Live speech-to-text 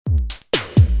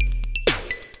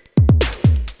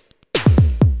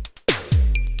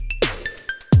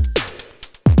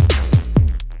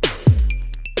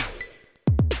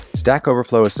Stack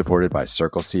Overflow is supported by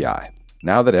Circle CI.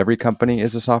 Now that every company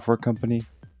is a software company,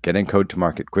 getting code to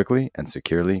market quickly and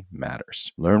securely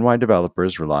matters. Learn why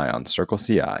developers rely on Circle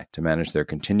CI to manage their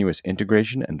continuous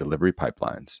integration and delivery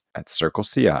pipelines at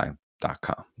circleci.com.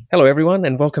 Hello, everyone,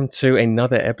 and welcome to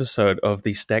another episode of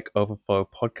the Stack Overflow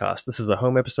podcast. This is a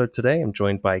home episode today. I'm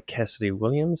joined by Cassidy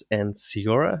Williams and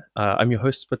Ciora. I'm your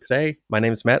host for today. My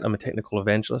name is Matt. I'm a technical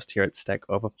evangelist here at Stack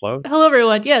Overflow. Hello,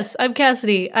 everyone. Yes, I'm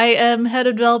Cassidy. I am head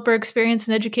of developer experience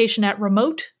and education at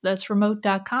Remote. That's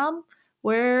remote.com,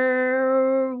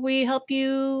 where we help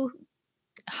you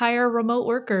hire remote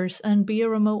workers and be a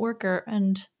remote worker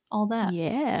and all that.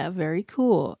 Yeah, very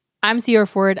cool. I'm Ciora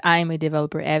Ford. I'm a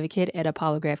developer advocate at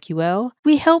Apollo GraphQL.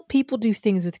 We help people do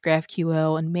things with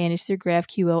GraphQL and manage their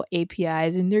GraphQL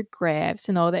APIs and their graphs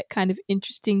and all that kind of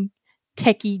interesting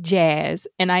techie jazz.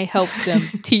 And I help them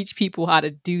teach people how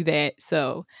to do that.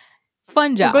 So,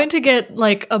 fun job. We're going to get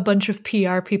like a bunch of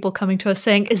PR people coming to us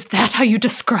saying, "Is that how you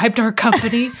described our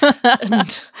company?"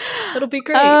 And it'll be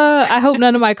great. I hope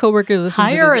none of my coworkers listen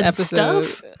to this episode.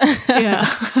 Stuff. Yeah.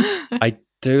 I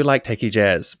do like techie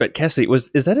jazz, but Cassie,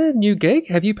 is that a new gig?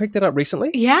 Have you picked it up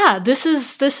recently? Yeah, this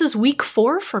is week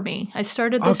 4 for me. I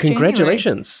started this.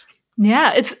 Congratulations! January.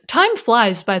 Yeah, it's time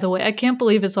flies. By the way, I can't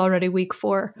believe it's already week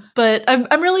 4, but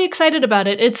I'm really excited about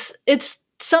it. It's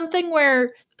something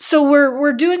where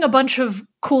we're doing a bunch of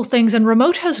cool things, and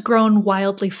Remote has grown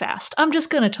wildly fast. I'm just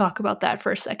going to talk about that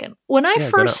for a second. When I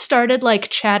first started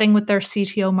chatting with their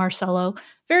CTO Marcelo,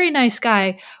 very nice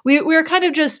guy. We were kind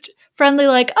of just friendly,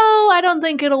 like, oh, I don't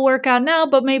think it'll work out now,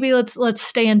 but maybe let's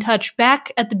stay in touch.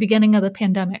 Back at the beginning of the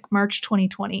pandemic, March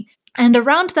 2020. And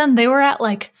around then they were at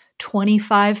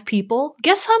 25 people.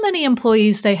 Guess how many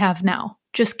employees they have now?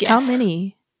 Just guess. How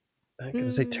many? I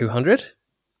can say 200.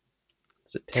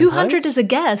 Is it 200 is a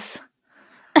guess.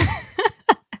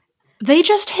 They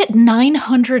just hit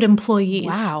 900 employees.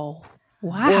 Wow.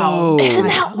 Whoa. Isn't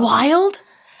that wild?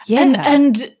 Yeah.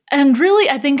 And really,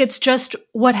 I think it's just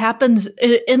what happens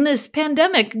in this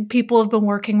pandemic. People have been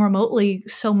working remotely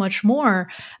so much more.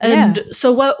 And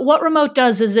so what Remote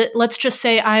does is let's just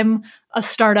say I'm a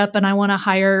startup and I want to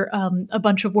hire a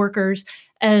bunch of workers,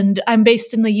 and I'm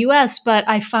based in the US, but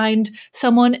I find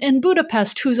someone in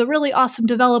Budapest who's a really awesome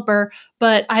developer,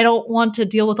 but I don't want to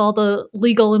deal with all the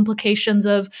legal implications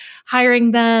of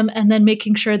hiring them and then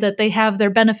making sure that they have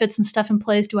their benefits and stuff in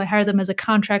place. Do I hire them as a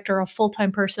contractor, a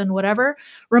full-time person, whatever?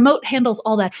 Remote handles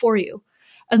all that for you.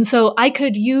 And so I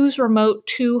could use Remote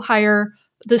to hire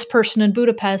this person in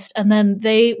Budapest, and then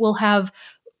they will have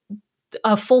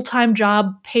a full-time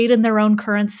job, paid in their own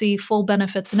currency, full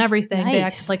benefits and everything. Nice. They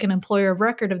act as like an employer of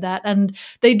record of that. And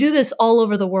they do this all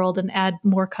over the world and add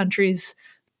more countries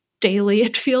daily,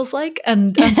 it feels like.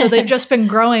 And so they've just been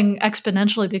growing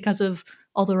exponentially because of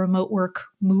all the remote work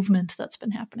movement that's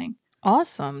been happening.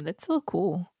 Awesome. That's so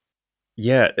cool.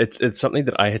 Yeah, it's something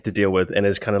that I had to deal with, and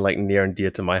is kind of near and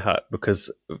dear to my heart, because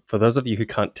for those of you who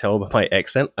can't tell by my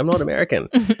accent, I'm not American,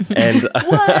 and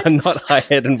I'm not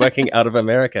hired and working out of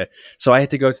America. So I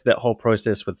had to go through that whole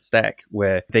process with Stack,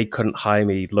 where they couldn't hire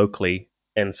me locally,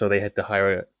 and so they had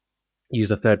to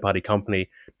use a third-party company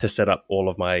to set up all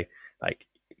of my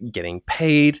getting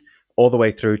paid, all the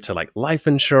way through to life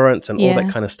insurance and all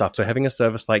that kind of stuff. So having a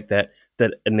service like that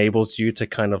enables you to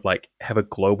kind of have a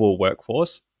global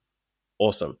workforce.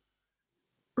 Awesome.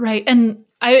 Right. And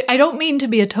I don't mean to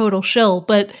be a total shill,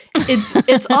 but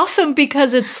it's awesome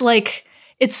because it's so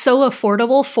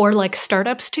affordable for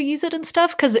startups to use it and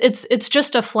stuff, because it's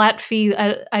just a flat fee.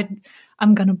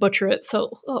 I'm going to butcher it.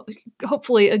 So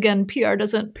hopefully, again, PR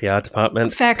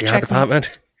department. Fact check department.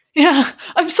 Me. Yeah,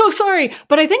 I'm so sorry,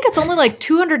 but I think it's only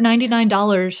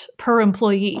 $299 per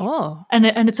employee. Oh, and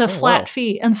it's a flat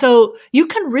fee, and so you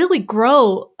can really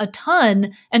grow a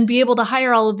ton and be able to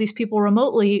hire all of these people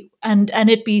remotely, and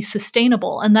it be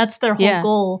sustainable. And that's their whole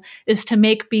goal, is to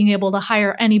make being able to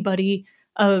hire anybody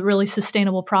a really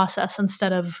sustainable process,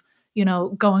 instead of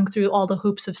going through all the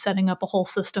hoops of setting up a whole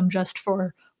system just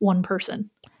for one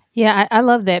person. Yeah, I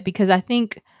love that, because I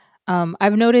think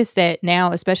I've noticed that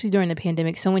now, especially during the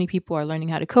pandemic, so many people are learning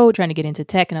how to code, trying to get into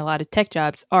tech, and a lot of tech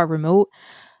jobs are remote.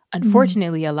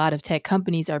 Unfortunately, a lot of tech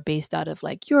companies are based out of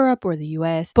Europe or the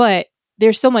US, but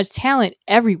there's so much talent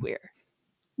everywhere.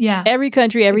 Yeah. Every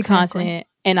country, every continent.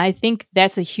 And I think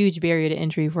that's a huge barrier to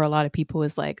entry for a lot of people,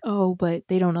 is oh, but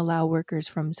they don't allow workers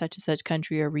from such and such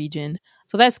country or region.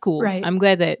 So that's cool. Right. I'm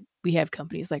glad that we have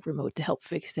companies like Remote to help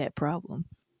fix that problem.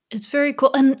 It's very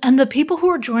cool. And the people who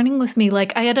are joining with me,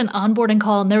 I had an onboarding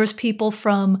call, and there was people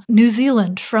from New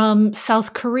Zealand, from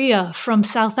South Korea, from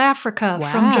South Africa,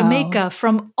 from Jamaica,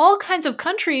 from all kinds of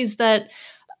countries that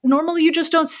normally you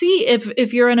just don't see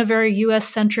if you're in a very US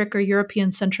centric or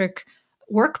European centric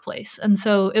workplace. And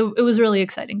so it was really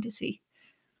exciting to see.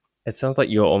 It sounds like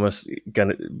you're almost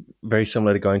very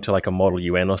similar to going to like a Model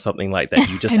UN or something like that.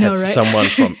 You just know, have right? someone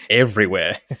from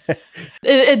everywhere.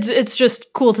 It's just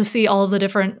cool to see all of the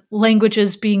different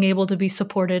languages being able to be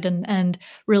supported and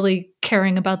really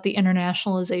caring about the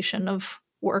internationalization of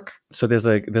work. So there's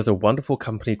a wonderful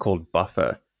company called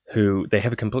Buffer who they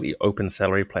have a completely open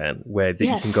salary plan where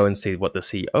you can go and see what the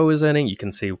CEO is earning. You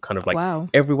can see kind of like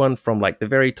everyone from like the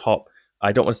very top.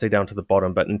 I don't want to say down to the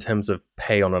bottom, but in terms of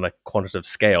pay on a quantitative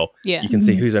scale, you can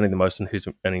see who's earning the most and who's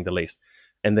earning the least.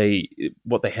 And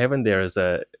what they have in there is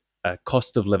a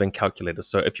cost of living calculator.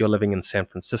 So if you're living in San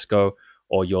Francisco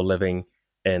or you're living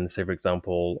in, say, for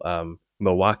example,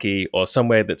 Milwaukee or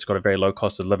somewhere that's got a very low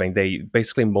cost of living, they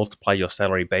basically multiply your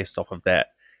salary based off of that.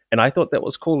 And I thought that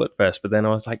was cool at first, but then I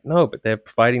was like, no, but they're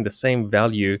providing the same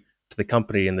value to the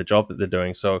company and the job that they're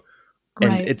doing. So.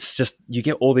 And it's just, you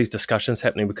get all these discussions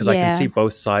happening because I can see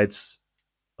both sides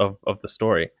of the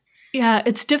story. Yeah,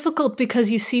 it's difficult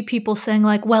because you see people saying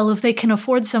like, well, if they can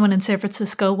afford someone in San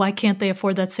Francisco, why can't they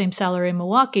afford that same salary in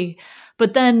Milwaukee?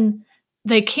 But then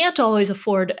they can't always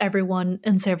afford everyone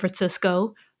in San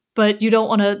Francisco, but you don't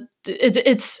want to,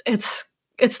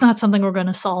 it's not something we're going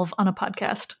to solve on a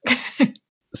podcast.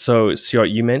 So,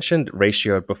 you mentioned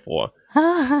ratio before.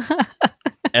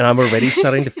 And I'm already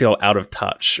starting to feel out of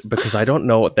touch because I don't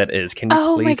know what that is. Can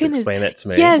you please explain that to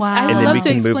me? Yes, and then we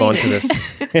can move on to this.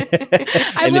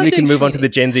 And then we can move on to the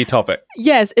Gen Z topic.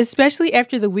 Yes, especially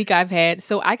after the week I've had.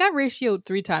 So I got ratioed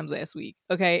 3 times last week,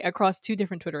 okay, across 2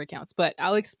 different Twitter accounts. But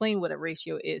I'll explain what a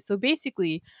ratio is. So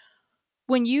basically,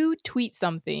 when you tweet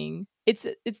something, it's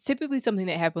typically something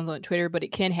that happens on Twitter, but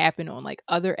it can happen on like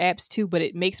other apps too, but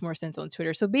it makes more sense on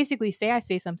Twitter. So basically, say I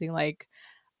say something like,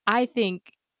 I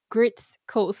think grits,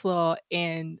 coleslaw,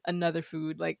 and another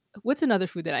food. Like, what's another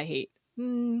food that I hate?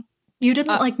 You didn't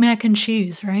like mac and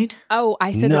cheese, right? Oh,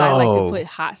 I said that I like to put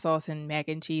hot sauce in mac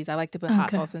and cheese. I like to put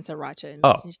hot sauce in sriracha and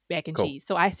mac and cheese.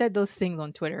 So I said those things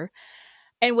on Twitter.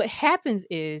 And what happens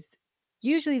is,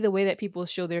 usually the way that people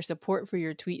show their support for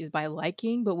your tweet is by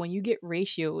liking. But when you get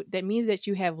ratioed, that means that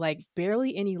you have like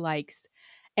barely any likes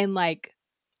and like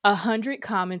 100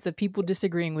 comments of people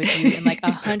disagreeing with you and like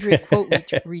 100 quote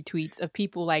retweets of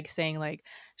people like saying like,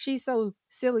 she's so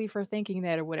silly for thinking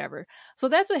that or whatever. So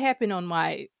that's what happened on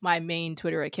my main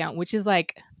Twitter account, which is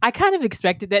like, I kind of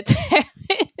expected that to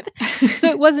happen. So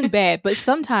it wasn't bad. But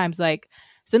sometimes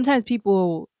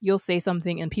people, you'll say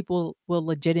something and people will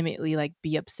legitimately like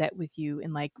be upset with you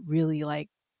and like really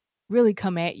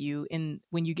come at you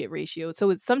when you get ratioed.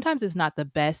 So sometimes it's not the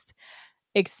best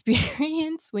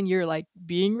experience when you're like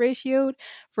being ratioed.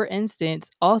 For instance,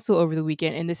 also over the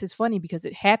weekend, and this is funny because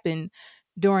it happened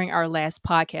during our last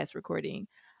podcast recording.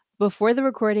 Before the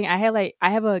recording, I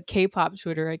have a K-pop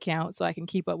Twitter account so I can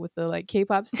keep up with the like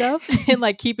K-pop stuff and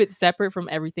like keep it separate from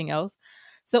everything else.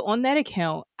 So on that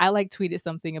account, I like tweeted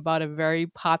something about a very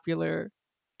popular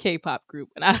K-pop group,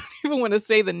 and I don't even want to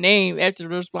say the name after the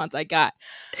response I got.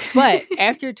 But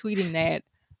after tweeting that,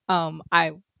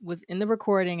 I was in the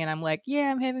recording and I'm like, yeah,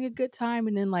 I'm having a good time.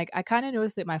 And then like, I kind of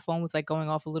noticed that my phone was like going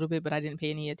off a little bit, but I didn't pay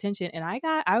any attention. And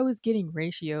I was getting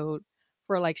ratioed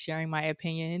for like sharing my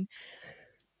opinion.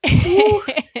 And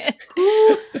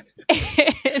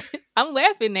I'm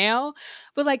laughing now,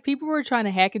 but like people were trying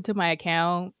to hack into my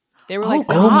account. They were like,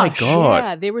 oh my God.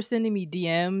 Yeah, they were sending me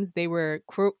DMs. They were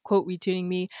quote retweeting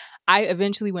me. I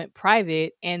eventually went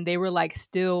private and they were like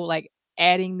still like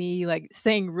adding me, like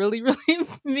saying really, really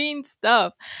mean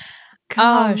stuff.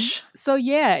 Gosh. So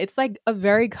yeah, it's like a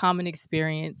very common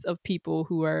experience of people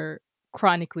who are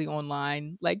chronically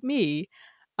online like me.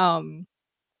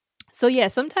 So yeah,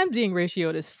 sometimes being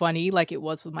ratioed is funny, like it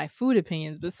was with my food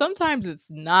opinions, but sometimes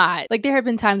it's not. Like there have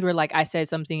been times where like I said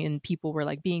something and people were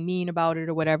like being mean about it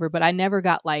or whatever, but I never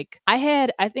got like, I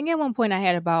think at one point I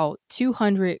had about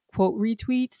 200 quote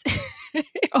retweets.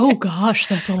 Oh gosh,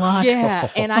 that's a lot. Yeah,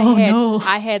 and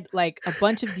I had like a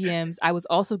bunch of DMs. I was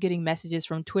also getting messages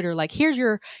from Twitter like, here's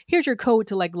your code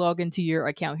to like log into your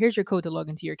account. Here's your code to log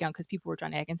into your account, because people were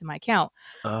trying to hack into my account.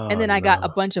 And then I got a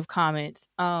bunch of comments.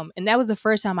 And that was the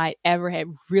first time I ever had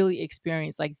really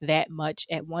experienced like that much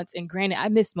at once. And granted, I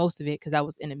missed most of it because I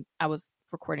was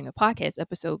recording a podcast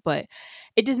episode, but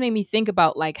it just made me think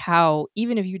about like how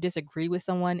even if you disagree with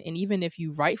someone, and even if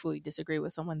you rightfully disagree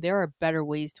with someone, there are better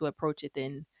ways to approach it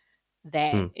than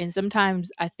that. And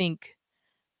sometimes I think,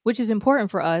 which is important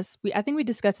for us, I think we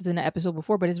discussed this in an episode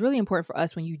before, but it's really important for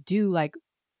us when you do like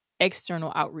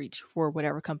external outreach for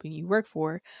whatever company you work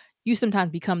for, you sometimes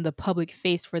become the public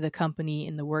face for the company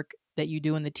and the work that you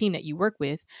do and the team that you work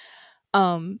with.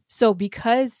 So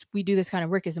because we do this kind of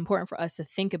work, it's important for us to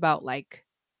think about like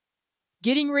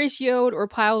getting ratioed or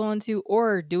piled onto,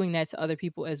 or doing that to other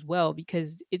people as well,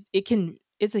 because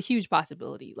it's a huge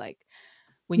possibility, like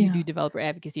when you do developer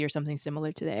advocacy or something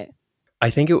similar to that. I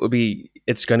think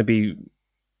it's going to be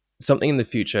something in the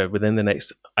future within the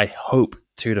next, I hope,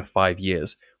 2 to 5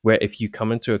 years, where if you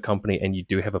come into a company and you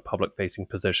do have a public facing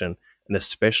position, and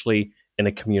especially in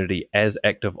a community as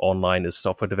active online as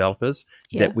software developers,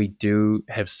 that we do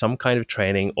have some kind of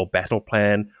training or battle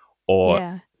plan,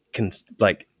 or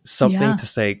something to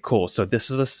say, cool, so this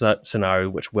is a scenario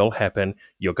which will happen.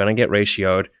 You're going to get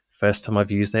ratioed. First time I've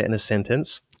used that in a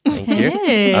sentence. Thank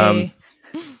you.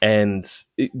 And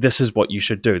this is what you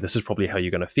should do. This is probably how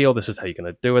you're going to feel. This is how you're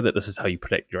going to do with it. This is how you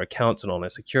protect your accounts and online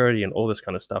security and all this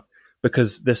kind of stuff.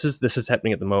 Because this is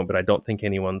happening at the moment, but I don't think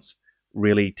anyone's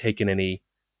really taken any,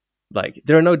 like,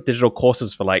 there are no digital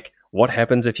courses for like what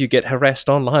happens if you get harassed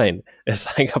online. It's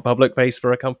like a public face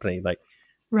for a company. Like,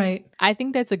 right. I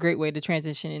think that's a great way to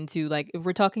transition into, like, if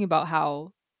we're talking about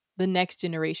how the next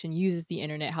generation uses the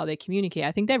internet, how they communicate,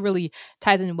 I think that really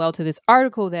ties in well to this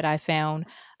article that I found.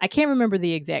 I can't remember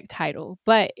the exact title,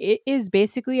 but it is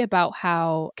basically about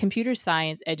how computer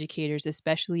science educators,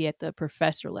 especially at the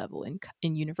professor level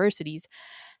in universities,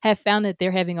 have found that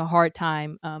they're having a hard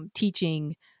time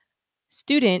teaching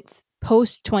students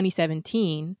post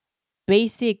 2017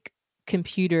 basic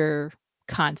computer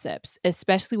concepts,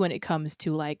 especially when it comes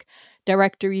to like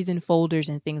directories and folders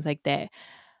and things like that.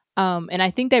 And I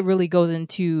think that really goes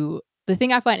into the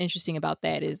thing I find interesting about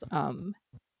that is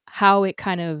how it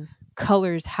kind of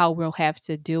colors how we'll have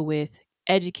to deal with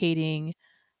educating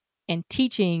and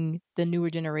teaching the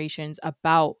newer generations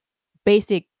about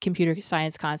basic computer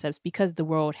science concepts, because the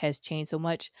world has changed so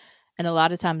much. And a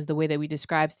lot of times the way that we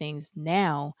describe things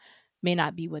now may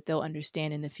not be what they'll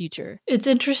understand in the future. It's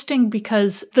interesting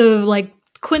because the like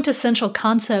quintessential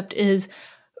concept is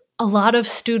a lot of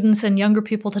students and younger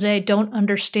people today don't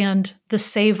understand the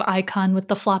save icon with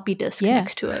the floppy disk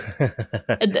next to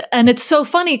it. And it's so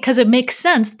funny because it makes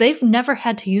sense. They've never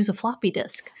had to use a floppy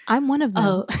disk. I'm one of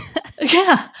them.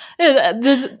 Yeah.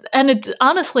 And it's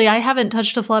honestly, I haven't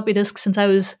touched a floppy disk since I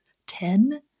was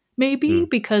 10, maybe,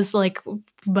 because like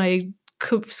my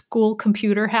school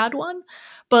computer had one.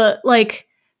 But like,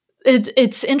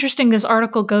 it's interesting. This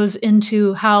article goes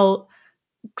into how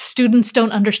students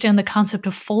don't understand the concept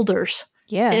of folders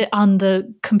on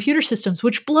the computer systems,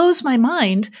 which blows my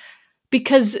mind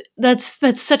because that's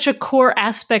such a core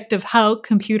aspect of how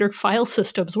computer file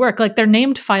systems work. Like they're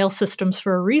named file systems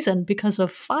for a reason because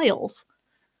of files.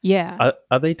 Yeah.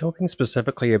 Are they talking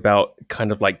specifically about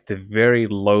kind of like the very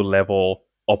low level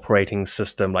operating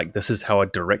system? Like this is how a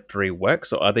directory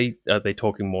works? Or are they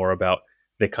talking more about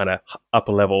the kind of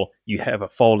upper level? You have a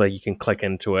folder, you can click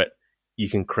into it, you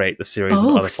can create the series of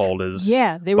other folders.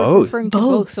 Yeah, they were referring to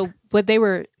both. So what they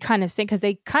were kind of saying, because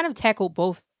they kind of tackle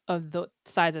both of the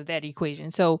sides of that equation.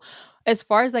 So as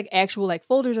far as like actual like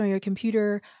folders on your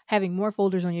computer, having more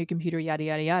folders on your computer, yada,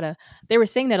 yada, yada, they were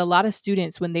saying that a lot of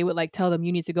students, when they would like tell them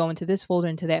you need to go into this folder,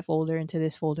 into that folder, into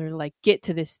this folder, to like get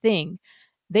to this thing,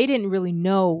 they didn't really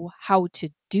know how to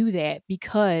do that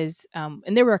because,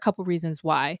 and there were a couple reasons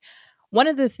why. One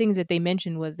of the things that they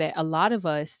mentioned was that a lot of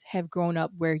us have grown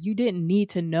up where you didn't need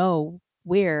to know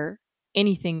where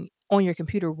anything on your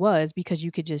computer was because you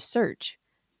could just search.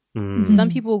 Some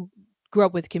people grew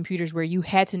up with computers where you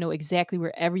had to know exactly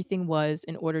where everything was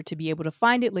in order to be able to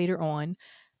find it later on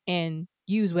and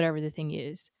use whatever the thing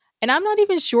is. And I'm not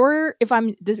even sure if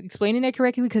I'm explaining that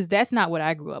correctly because that's not what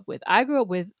I grew up with. I grew up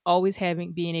with always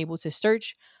being able to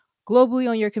search globally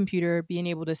on your computer, being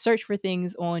able to search for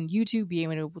things on YouTube,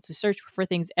 being able to search for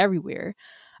things everywhere.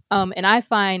 And I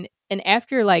find, and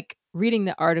after like reading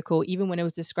the article, even when it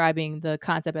was describing the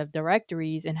concept of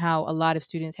directories and how a lot of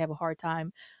students have a hard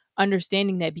time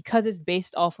understanding that because it's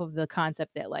based off of the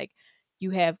concept that like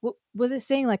you have, what was it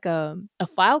saying? Like a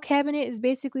file cabinet is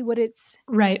basically what it's.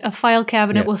 Right. A file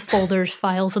cabinet with folders,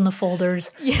 files in the folders,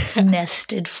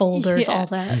 nested folders, all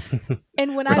that.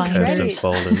 And when I read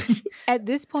it, at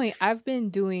this point, I've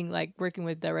been doing like working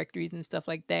with directories and stuff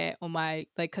like that on my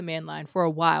like command line for a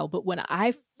while. But when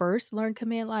I first learned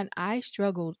command line, I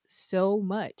struggled so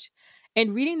much.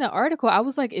 And reading the article, I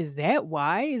was like, is that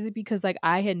why? Is it because like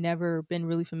I had never been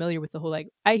really familiar with the whole, like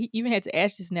I even had to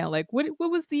ask this now, like what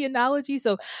was the analogy?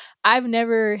 So I've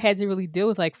never had to really deal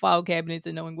with like file cabinets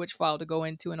and knowing which file to go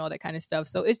into and all that kind of stuff.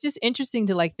 So it's just interesting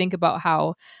to like think about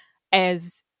how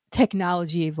as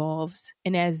technology evolves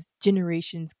and as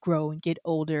generations grow and get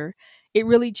older, it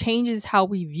really changes how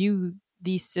we view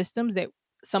these systems that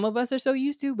some of us are so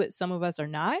used to, but some of us are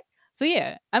not. So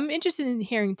yeah, I'm interested in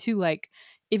hearing too, like,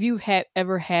 if you have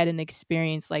ever had an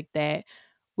experience like that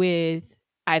with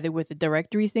either with the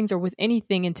directories things or with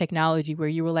anything in technology where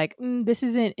you were like, this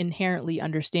isn't inherently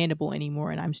understandable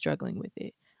anymore and I'm struggling with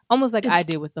it. Almost like I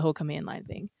did with the whole command line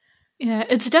thing. Yeah,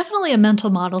 it's definitely a mental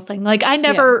model thing. Like I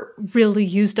never really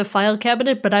used a file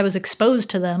cabinet, but I was exposed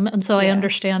to them. And so I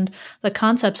understand the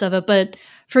concepts of it. But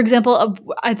for example,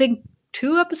 I think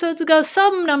 2 episodes ago,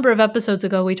 some number of episodes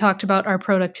ago, we talked about our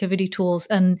productivity tools.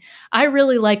 And I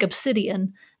really like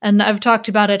Obsidian. And I've talked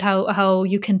about it, how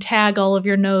you can tag all of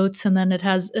your notes. And then it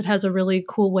has a really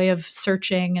cool way of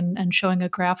searching and showing a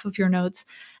graph of your notes.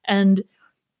 And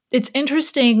it's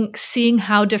interesting seeing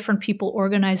how different people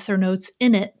organize their notes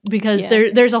in it, because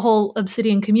there's a whole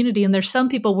Obsidian community, and there's some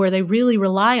people where they really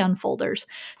rely on folders,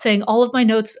 saying all of my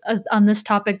notes on this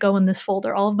topic go in this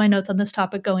folder, all of my notes on this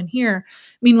topic go in here.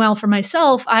 Meanwhile, for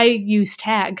myself, I use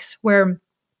tags where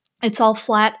it's all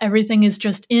flat. Everything is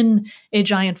just in a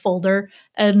giant folder.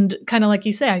 And kind of like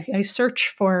you say, I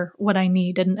search for what I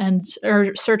need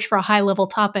or search for a high level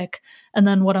topic. And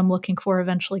then what I'm looking for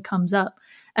eventually comes up.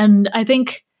 And I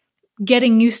think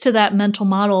getting used to that mental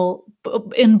model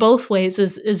in both ways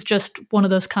is just one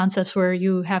of those concepts where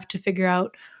you have to figure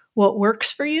out what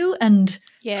works for you. And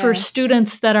for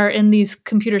students that are in these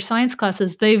computer science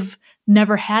classes, they've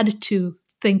never had to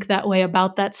think that way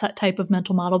about that type of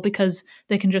mental model because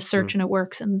they can just search and it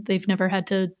works, and they've never had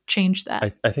to change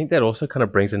that. I think that also kind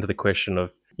of brings into the question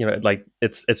of, like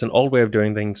it's an old way of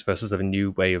doing things versus a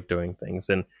new way of doing things.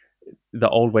 And the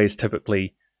old way is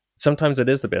typically, sometimes it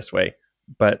is the best way,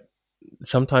 but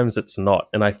sometimes it's not.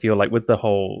 And I feel like with the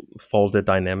whole folder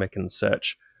dynamic in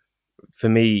search, for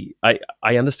me,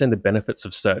 I understand the benefits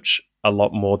of search a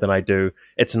lot more than I do.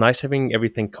 It's nice having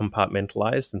everything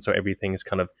compartmentalized, and so everything is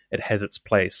it has its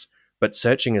place. But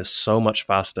searching is so much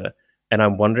faster, and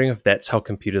I'm wondering if that's how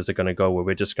computers are going to go, where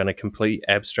we're just going to completely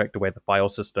abstract away the file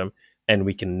system, and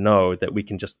we can know that we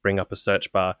can just bring up a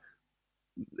search bar.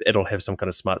 It'll have some kind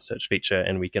of smart search feature,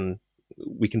 and we can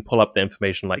pull up the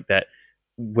information like that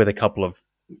with a couple of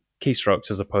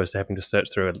keystrokes, as opposed to having to search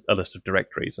through a list of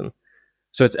directories. And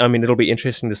so it'll be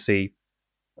interesting to see,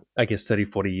 I guess, 30,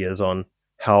 40 years on,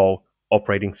 how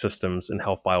operating systems and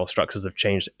how file structures have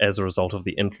changed as a result of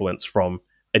the influence from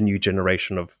a new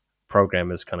generation of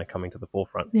programmers kind of coming to the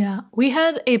forefront. Yeah. We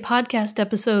had a podcast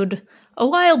episode a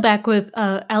while back with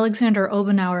Alexander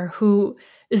Obenauer, who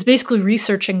is basically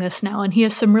researching this now. And he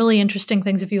has some really interesting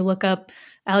things. If you look up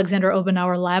Alexander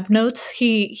Obenauer lab notes,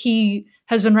 he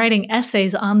has been writing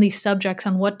essays on these subjects,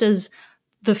 on what does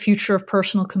the future of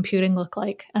personal computing look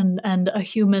like, and a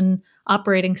human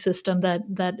operating system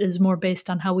that is more based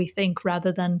on how we think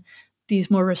rather than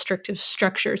these more restrictive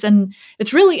structures. And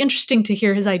it's really interesting to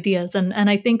hear his ideas. And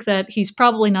I think that he's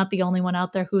probably not the only one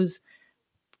out there who's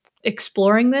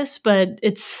exploring this, but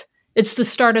it's the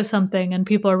start of something, and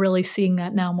people are really seeing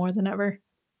that now more than ever.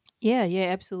 Yeah,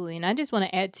 absolutely. And I just want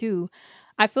to add too,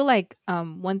 I feel like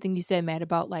one thing you said, Matt,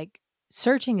 about like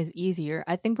searching is easier.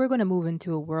 I think we're going to move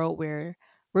into a world where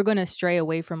we're going to stray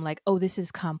away from like, oh, this is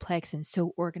complex and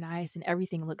so organized and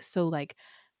everything looks so like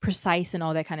precise and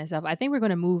all that kind of stuff. I think we're going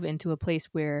to move into a place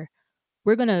where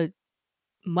we're going to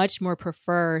much more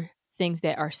prefer things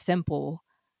that are simple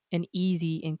and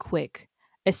easy and quick,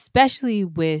 especially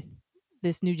with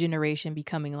this new generation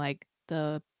becoming like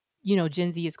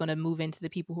Gen Z is going to move into the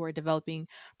people who are developing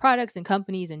products and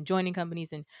companies and joining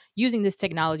companies and using this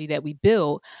technology that we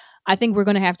build. I think we're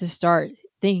going to have to start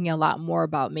thinking a lot more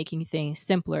about making things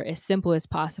simpler, as simple as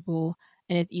possible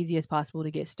and as easy as possible to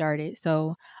get started.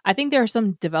 So I think there are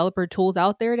some developer tools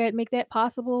out there that make that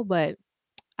possible, but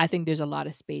I think there's a lot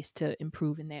of space to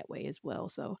improve in that way as well.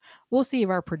 So we'll see if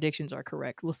our predictions are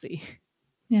correct. We'll see.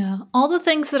 Yeah. All the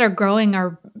things that are growing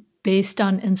are based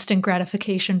on instant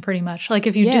gratification, pretty much. Like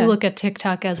if you do look at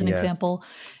TikTok as an example,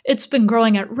 it's been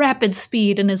growing at rapid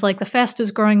speed and is like the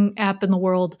fastest growing app in the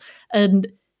world. And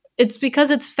it's because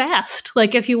it's fast.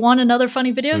 Like if you want another funny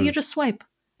video, you just swipe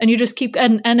and you just keep,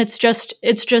 and it's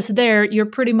just there. You're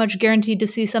pretty much guaranteed to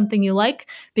see something you like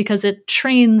because it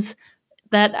trains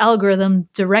that algorithm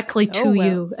directly to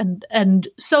you and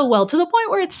so well, to the point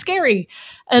where it's scary.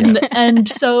 And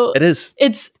so it is.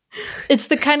 It's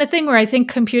the kind of thing where I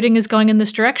think computing is going in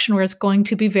this direction, where it's going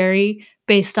to be very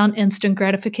based on instant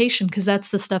gratification, because that's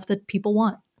the stuff that people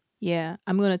want. Yeah,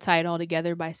 I'm going to tie it all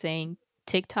together by saying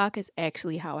TikTok is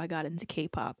actually how I got into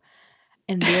K-pop.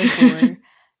 And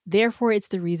therefore it's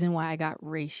the reason why I got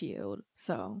ratioed.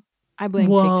 So I blame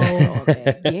TikTok for all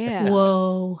that. Yeah.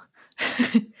 Whoa.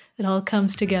 It all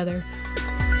comes together.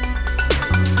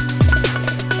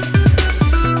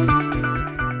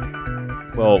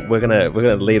 Well, we're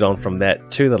gonna lead on from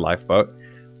that to the lifeboat.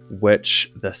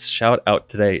 which the shout out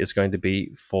today is going to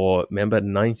be for member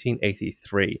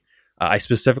 1983. I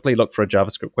specifically looked for a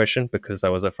JavaScript question because I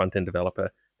was a front-end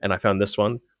developer, and I found this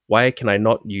one. Why can I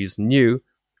not use new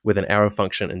with an arrow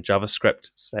function in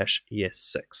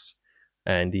JavaScript/ES6?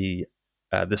 And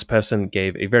this person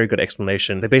gave a very good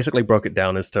explanation. They basically broke it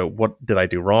down as to what did I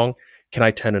do wrong? Can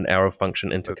I turn an arrow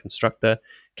function into a constructor?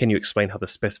 Can you explain how the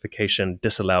specification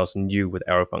disallows new with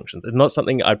arrow functions? It's not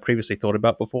something I'd previously thought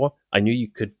about before. I knew you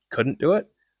couldn't do it,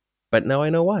 but now I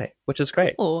know why, which is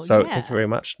great. Cool, So yeah. thank you very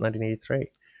much,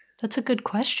 1983. That's a good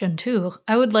question too.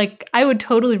 I would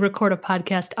totally record a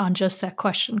podcast on just that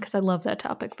question because I love that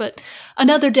topic. But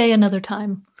another day, another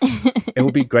time. It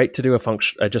would be great to do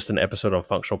just an episode on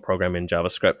functional programming in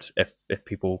JavaScript if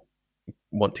people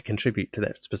want to contribute to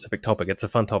that specific topic. It's a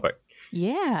fun topic.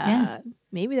 Yeah.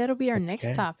 Maybe that'll be our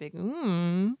next topic.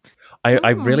 I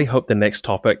really hope the next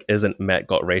topic isn't Matt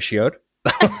got ratioed.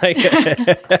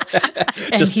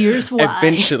 Just here's why.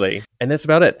 Eventually. And that's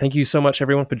about it. Thank you so much,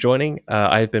 everyone, for joining.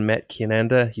 I've been Matt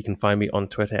Kiananda. You can find me on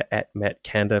Twitter at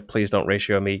MattKanda. Please don't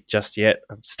ratio me just yet.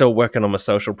 I'm still working on my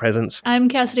social presence. I'm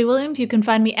Cassidy Williams. You can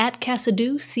find me at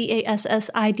Cassidoo,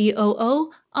 CASSIDOO,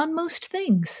 on most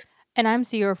things. And I'm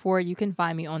Sierra Ford. You can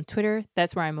find me on Twitter.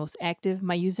 That's where I'm most active.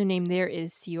 My username there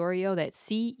is Ceoreo. That's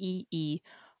CEEOREO_.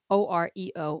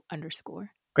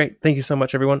 Great. Thank you so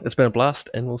much, everyone. It's been a blast,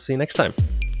 and we'll see you next time.